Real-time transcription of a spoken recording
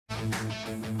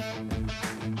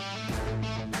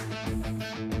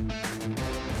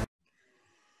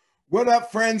What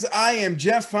up, friends? I am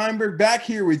Geoff Fienberg back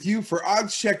here with you for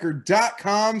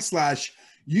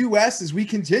oddschecker.com/US as we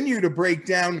continue to break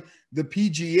down the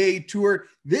PGA Tour.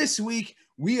 This week,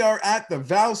 we are at the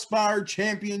Valspar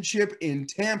Championship in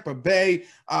Tampa Bay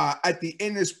at the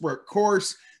Innisbrook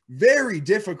course. Very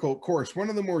difficult course. One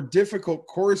of the more difficult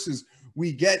courses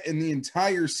we get in the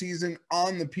entire season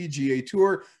on the PGA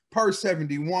Tour. Par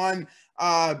 71.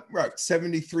 Right,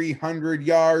 7,300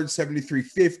 yards,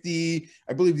 7,350.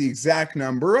 I believe the exact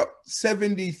number,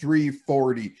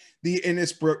 7,340. The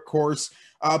Innisbrook course.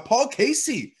 Paul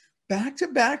Casey,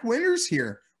 back-to-back winners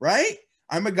here, right?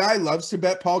 I'm a guy loves to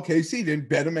bet Paul Casey. Didn't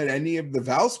bet him at any of the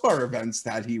Valspar events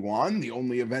that he won, the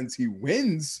only events he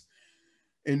wins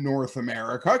in North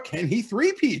America. Can he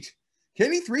three-peat?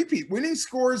 Can he three-peat? Winning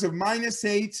scores of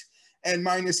 -8 and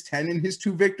 -10 in his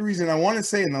two victories. And I want to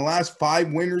say in the last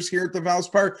 5 winners here at the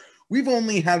Valspar, we've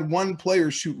only had one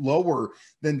player shoot lower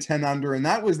than 10 under, and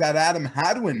that was that Adam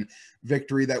Hadwin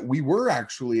victory that we were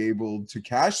actually able to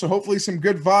cash. So hopefully some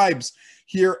good vibes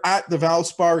here at the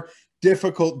Valspar.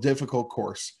 Difficult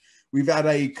course. We've had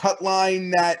a cut line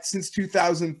that since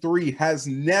 2003 has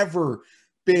never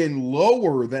been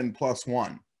lower than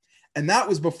 +1. And that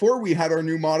was before we had our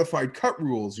new modified cut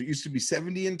rules. It used to be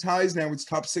 70 in ties. Now it's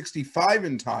top 65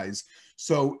 in ties.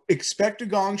 So expect a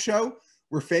gong show.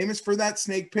 We're famous for that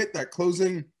snake pit, that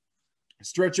closing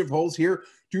stretch of holes here.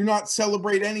 Do not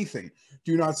celebrate anything.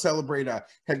 Do not celebrate a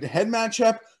head-to-head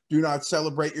matchup. Do not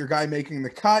celebrate your guy making the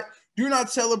cut. Do not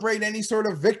celebrate any sort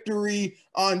of victory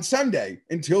on Sunday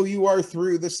until you are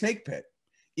through the snake pit.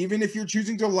 Even if you're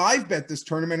choosing to live bet this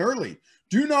tournament early,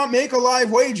 do not make a live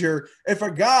wager if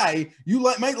a guy you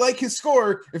might like his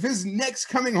score. If his next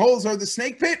coming holes are the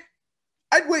snake pit,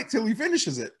 I'd wait till he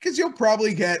finishes it because you'll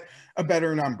probably get a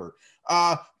better number.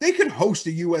 They could host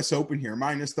a U.S. Open here,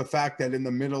 minus the fact that in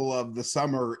the middle of the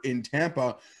summer in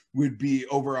Tampa would be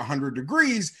over 100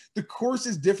 degrees. The course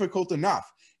is difficult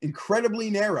enough. Incredibly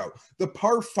narrow. The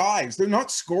par 5s, they're not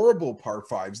scoreable par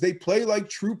 5s. They play like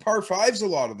true par 5s a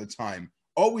lot of the time.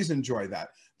 Always enjoy that.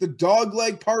 The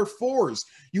dogleg par 4s,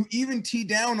 you even tee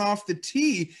down off the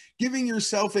tee, giving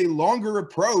yourself a longer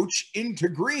approach into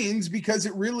greens because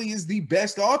it really is the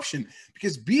best option.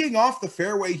 Because being off the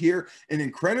fairway here, an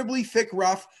incredibly thick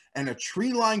rough and a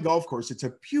tree-lined golf course, it's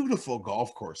a beautiful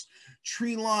golf course.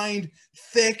 Tree-lined,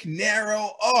 thick,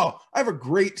 narrow. Oh, I have a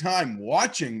great time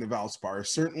watching the Valspar. I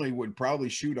certainly would probably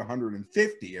shoot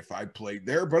 150 if I played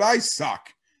there, but I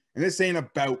suck. And this ain't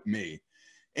about me.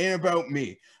 Ain't about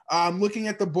me. Looking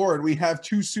at the board, we have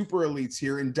 2 super elites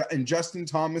here in Justin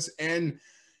Thomas and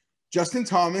Dustin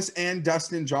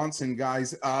Johnson,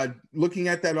 guys. Looking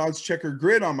at that odds checker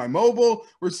grid on my mobile,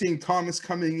 we're seeing Thomas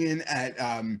coming in at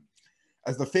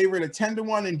as the favorite at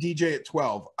 10-1 and DJ at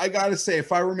 12. I gotta say,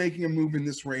 if I were making a move in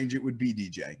this range, it would be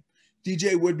DJ.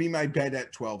 DJ would be my bet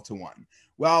at 12-1.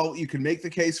 Well, you can make the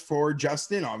case for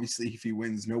Justin. Obviously, if he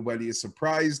wins, nobody is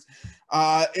surprised.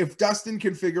 If Dustin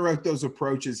can figure out those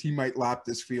approaches, he might lap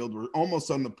this field. We're almost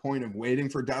on the point of waiting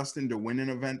for Dustin to win an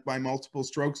event by multiple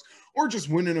strokes or just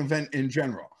win an event in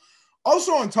general.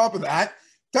 Also, on top of that,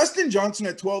 Dustin Johnson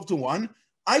at 12-1,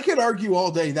 I could argue all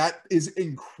day that is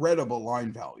incredible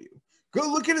line value. Go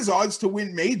look at his odds to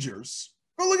win majors.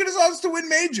 Go look at his odds to win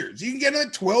majors. You can get him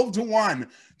at 12-1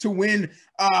 to win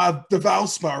the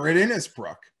Valspar at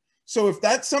Innisbrook. So if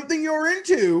that's something you're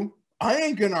into, I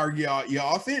ain't going to argue you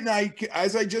off it. And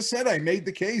as I just said, I made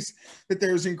the case that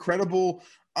there's incredible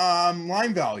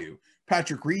line value.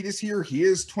 Patrick Reed is here. He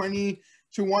is 20-1.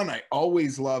 I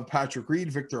always love Patrick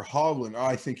Reed. Victor Hovland,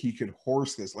 I think he could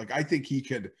horse this. Like, I think he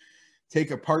could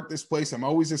take apart this place. I'm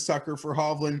always a sucker for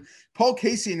Hovland. Paul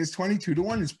Casey in his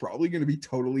 22-1 is probably going to be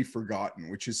totally forgotten,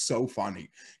 which is so funny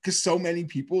because so many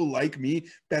people like me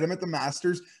bet him at the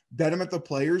Masters, bet him at the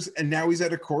Players, and now he's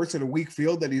at a course at a weak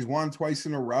field that he's won twice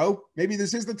in a row. Maybe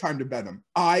this is the time to bet him.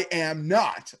 I am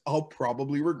not. I'll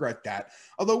probably regret that.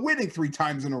 Although winning 3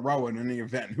 times in a row in any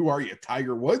event, who are you,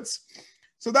 Tiger Woods?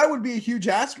 So that would be a huge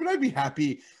ask, but I'd be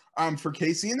happy for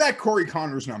Casey. And that Corey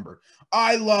Connors number.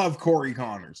 I love Corey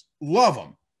Connors. Love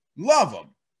him. Love him.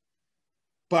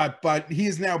 But he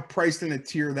is now priced in a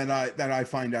tier that I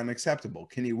find unacceptable.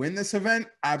 Can he win this event?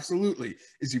 Absolutely.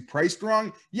 Is he priced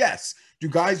wrong? Yes. Do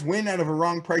guys win out of a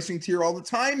wrong pricing tier all the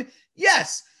time?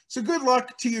 Yes. So good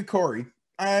luck to you, Corey.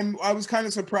 I was kind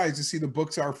of surprised to see the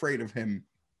books are afraid of him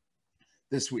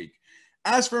this week.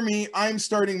 As for me, I'm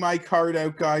starting my card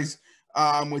out, guys,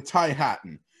 with Ty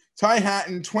Hatton. Ty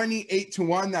Hatton,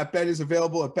 28-1. That bet is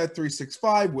available at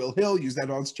Bet365. Will Hill, use that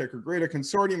odds checker grid, a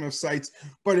consortium of sites,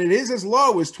 but it is as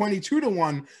low as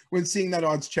 22-1 when seeing that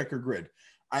odds checker grid.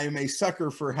 I am a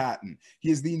sucker for Hatton. He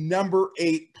is the number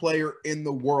 8 player in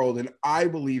the world, and I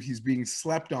believe he's being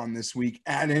slept on this week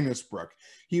at Innisbrook.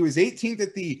 He was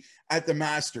 18th at the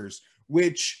Masters,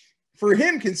 which for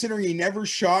him, considering he never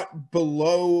shot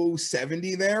below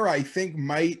 70 there, I think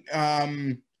might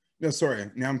no, sorry.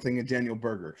 Now I'm thinking Daniel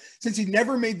Berger. Since he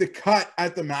never made the cut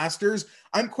at the Masters,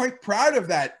 I'm quite proud of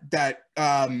that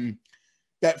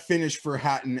finish for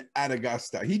Hatton at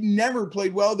Augusta. He'd never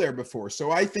played well there before,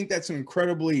 so I think that's an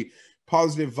incredibly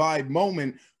positive vibe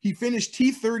moment. He finished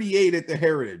T38 at the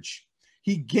Heritage.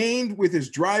 He gained with his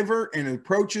driver and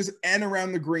approaches and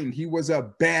around the green. He was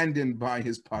abandoned by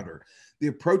his putter. The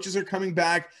approaches are coming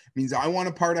back. Means I want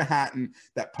a part of Hatton.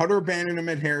 That putter abandoned him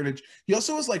at Heritage. He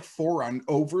also was like 4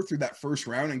 over through that first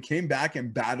round and came back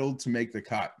and battled to make the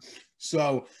cut.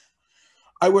 So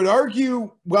I would argue,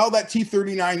 well, that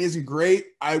T39 isn't great.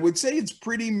 I would say it's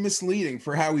pretty misleading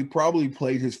for how he probably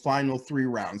played his final 3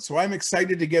 rounds. So I'm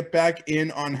excited to get back in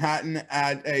on Hatton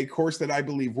at a course that I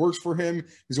believe works for him.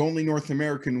 His only North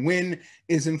American win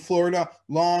is in Florida.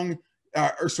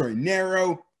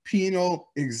 Narrow, penal,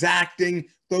 exacting.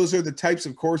 Those are the types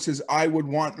of courses I would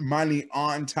want money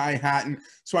on Ty Hatton.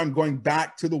 So I'm going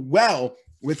back to the well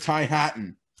with Ty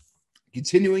Hatton.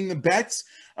 Continuing the bets,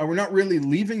 we're not really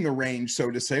leaving the range,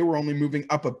 so to say. We're only moving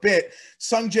up a bit.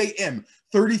 Sungjae Im,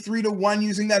 33-1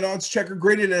 using that odds checker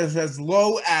grid. It is as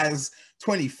low as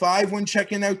 25 when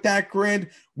checking out that grid.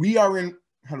 We are in,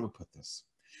 how do I put this?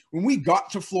 When we got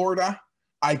to Florida,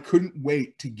 I couldn't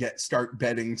wait to start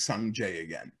betting Sungjae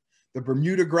again. The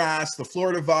Bermuda grass, the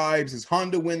Florida vibes, his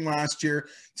Honda win last year.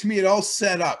 To me, it all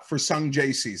set up for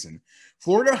Sungjae season.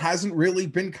 Florida hasn't really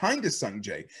been kind to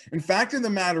Sungjae. In fact of the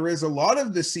matter is, a lot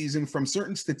of the season from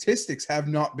certain statistics have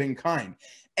not been kind.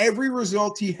 Every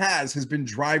result he has been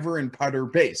driver and putter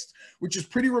based, which is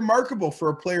pretty remarkable for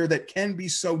a player that can be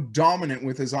so dominant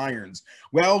with his irons.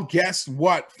 Well, guess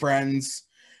what, friends?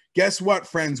 Guess what,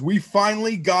 friends? We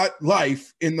finally got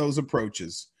life in those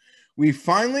approaches. We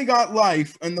finally got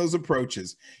life in those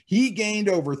approaches. He gained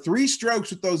over 3 strokes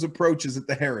with those approaches at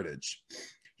the Heritage.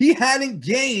 He hadn't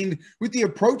gained with the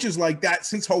approaches like that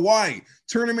since Hawaii,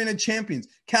 Tournament of Champions,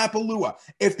 Kapalua.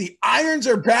 If the irons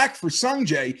are back for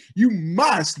Sungjae, you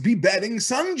must be betting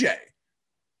Sungjae.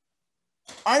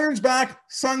 Irons back,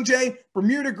 Sungjae,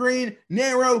 Bermuda green,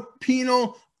 narrow,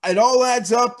 penal. It all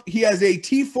adds up. He has a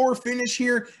T4 finish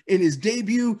here in his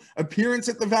debut appearance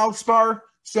at the Valspar.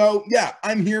 So, yeah,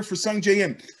 I'm here for Sungjae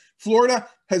Im. Florida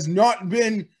has not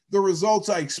been the results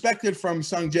I expected from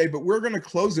Sungjae, but we're going to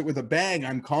close it with a bang.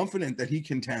 I'm confident that he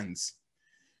contends.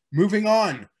 Moving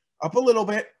on, up a little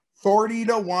bit,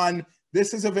 40-1.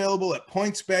 This is available at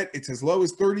PointsBet. It's as low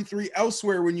as 33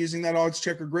 elsewhere when using that odds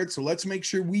checker grid. So let's make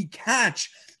sure we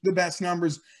catch the best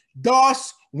numbers.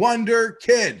 Das Wonder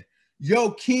Kid,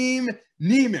 Joachim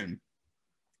Niemann.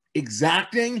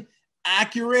 Exacting,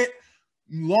 accurate,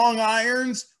 long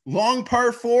irons, long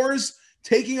par 4s,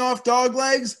 taking off dog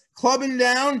legs, clubbing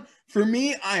down. For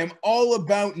me, I am all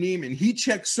about Niemann. He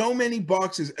checks so many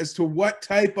boxes as to what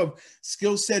type of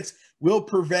skill sets will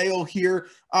prevail here.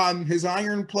 His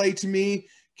iron play, to me,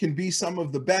 can be some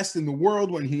of the best in the world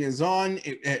when he is on.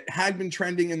 It had been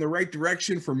trending in the right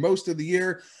direction for most of the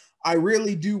year. I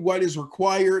really do what is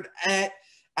required at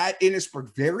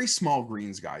Innisbrook. Very small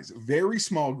greens, guys. Very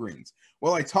small greens.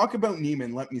 While I talk about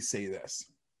Niemann, let me say this.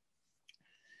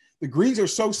 The greens are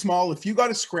so small, if you got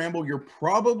to scramble, you're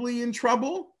probably in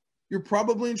trouble. You're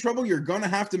going to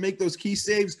have to make those key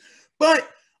saves. But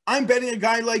I'm betting a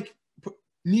guy like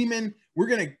Niemann, we're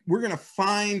gonna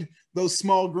find those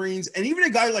small greens. And even a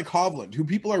guy like Hovland, who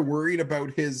people are worried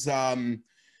about his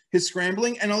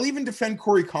scrambling. And I'll even defend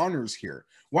Corey Connors here.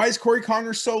 Why is Corey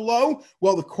Connors so low?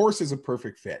 Well, the course is a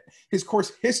perfect fit. His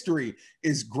course history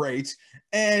is great,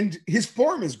 and his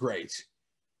form is great.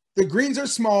 The greens are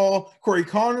small. Corey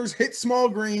Connors hits small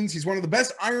greens. He's one of the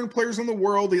best iron players in the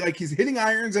world. He's hitting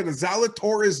irons at a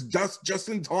Zalatoris,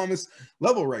 Justin Thomas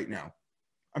level right now.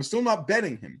 I'm still not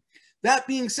betting him. That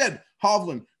being said,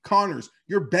 Hovland, Connors,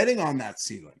 you're betting on that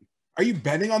ceiling. Are you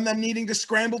betting on them needing to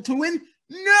scramble to win?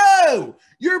 No!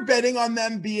 You're betting on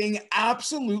them being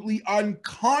absolutely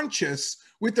unconscious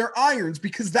with their irons,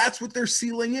 because that's what their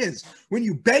ceiling is. When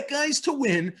you bet guys to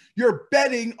win, you're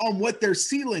betting on what their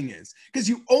ceiling is, because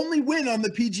you only win on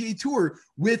the PGA Tour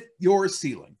with your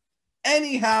ceiling.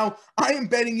 Anyhow, I am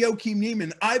betting Joachim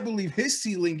Niemann. I believe his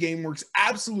ceiling game works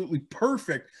absolutely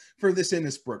perfect for this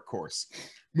Innisbrook course.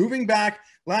 Moving back,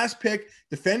 last pick,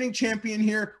 defending champion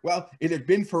here. Well, it had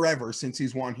been forever since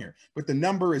he's won here, but the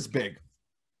number is big.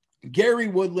 Gary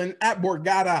Woodland at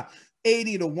Borgata,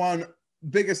 80-1.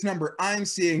 Biggest number I'm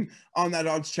seeing on that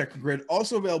odds checker grid.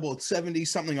 Also available at 70,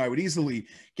 something I would easily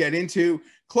get into.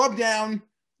 Club down,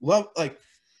 love, like,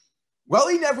 well,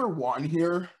 he never won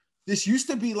here. This used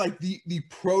to be like the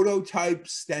prototype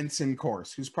Stenson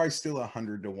course, who's probably still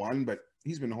 100-1, but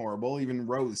he's been horrible. Even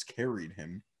Rose carried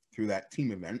him through that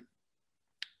team event.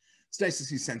 It's nice to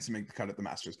see Stenson make the cut at the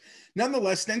Masters.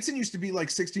 Nonetheless, Stenson used to be like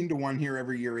 16-1 here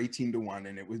every year, 18-1,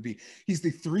 and it would be, he's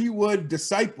the 3-wood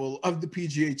disciple of the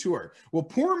PGA Tour. Well,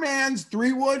 poor man's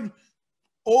 3-wood,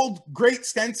 old great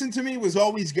Stenson to me was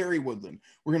always Gary Woodland.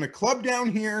 We're going to club down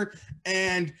here,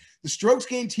 and the strokes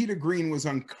gained tee to green was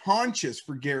unconscious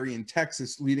for Gary in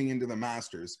Texas leading into the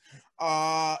Masters.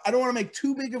 I don't want to make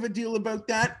too big of a deal about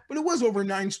that, but it was over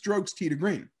 9 strokes tee to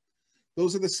green.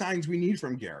 Those are the signs we need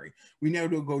from Gary. We now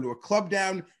do go to a club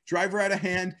down, driver out of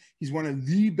hand. He's one of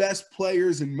the best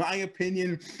players, in my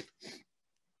opinion,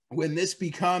 when this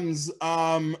becomes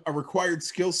a required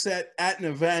skill set at an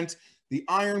event. The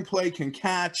iron play can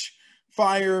catch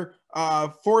fire.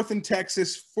 4th in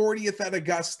Texas, 40th at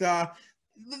Augusta.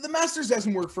 The Masters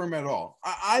doesn't work for him at all.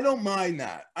 I don't mind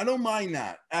that. I don't mind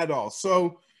that at all.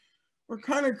 So we're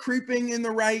kind of creeping in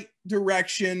the right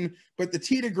direction, but the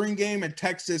tee to green game at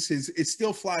Texas is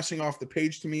still flashing off the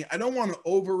page to me. I don't want to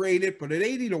overrate it, but at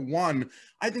 80-1,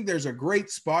 I think there's a great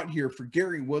spot here for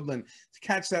Gary Woodland to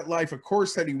catch that life. A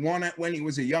course that he won at when he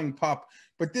was a young pup,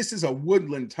 but this is a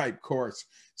Woodland type course.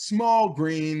 Small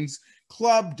greens,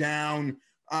 club down.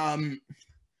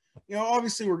 You know,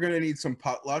 obviously we're going to need some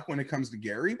putt luck when it comes to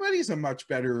Gary, but he's a much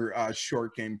better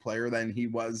short game player than he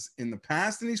was in the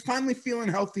past. And he's finally feeling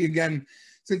healthy again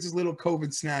since his little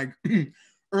COVID snag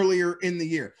earlier in the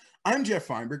year. I'm Geoff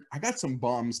Fienberg. I got some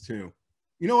bombs too.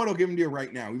 You know what? I'll give them to you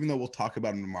right now, even though we'll talk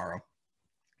about them tomorrow.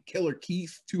 Killer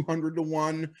Keith,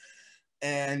 200-1.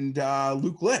 And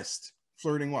Luke List,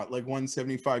 flirting what? Like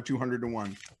 175,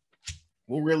 200-1.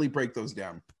 We'll really break those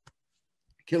down.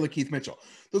 Killer Keith Mitchell.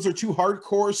 Those are 2 hard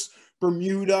course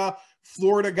Bermuda,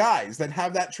 Florida guys that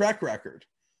have that track record.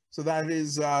 So that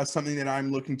is something that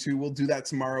I'm looking to. We'll do that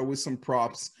tomorrow with some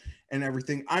props and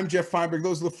everything. I'm Geoff Fienberg.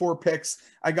 Those are the 4 picks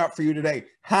I got for you today.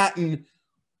 Hatton,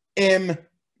 M,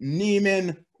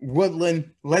 Neiman, Woodland.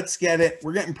 Let's get it.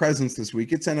 We're getting presents this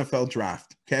week. It's NFL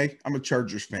draft, okay? I'm a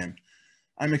Chargers fan.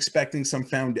 I'm expecting some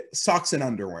socks and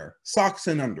underwear. Socks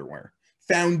and underwear.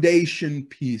 Foundation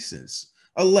pieces.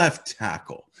 A left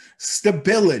tackle,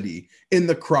 stability in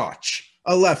the crotch,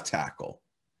 a left tackle,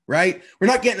 right? We're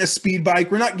not getting a speed bike.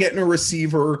 We're not getting a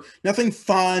receiver, nothing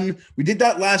fun. We did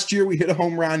that last year. We hit a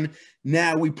home run.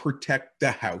 Now we protect the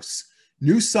house.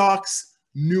 New socks,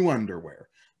 new underwear.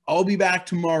 I'll be back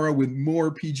tomorrow with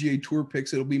more PGA Tour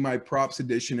picks. It'll be my props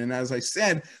edition. And as I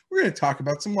said, we're going to talk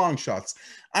about some long shots.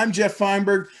 I'm Geoff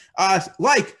Fienberg.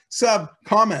 Like, sub,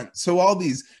 comment. So all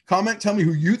these, comment, tell me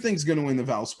who you think is going to win the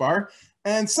Valspar.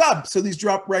 And sub, so these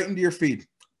drop right into your feed.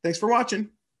 Thanks for watching.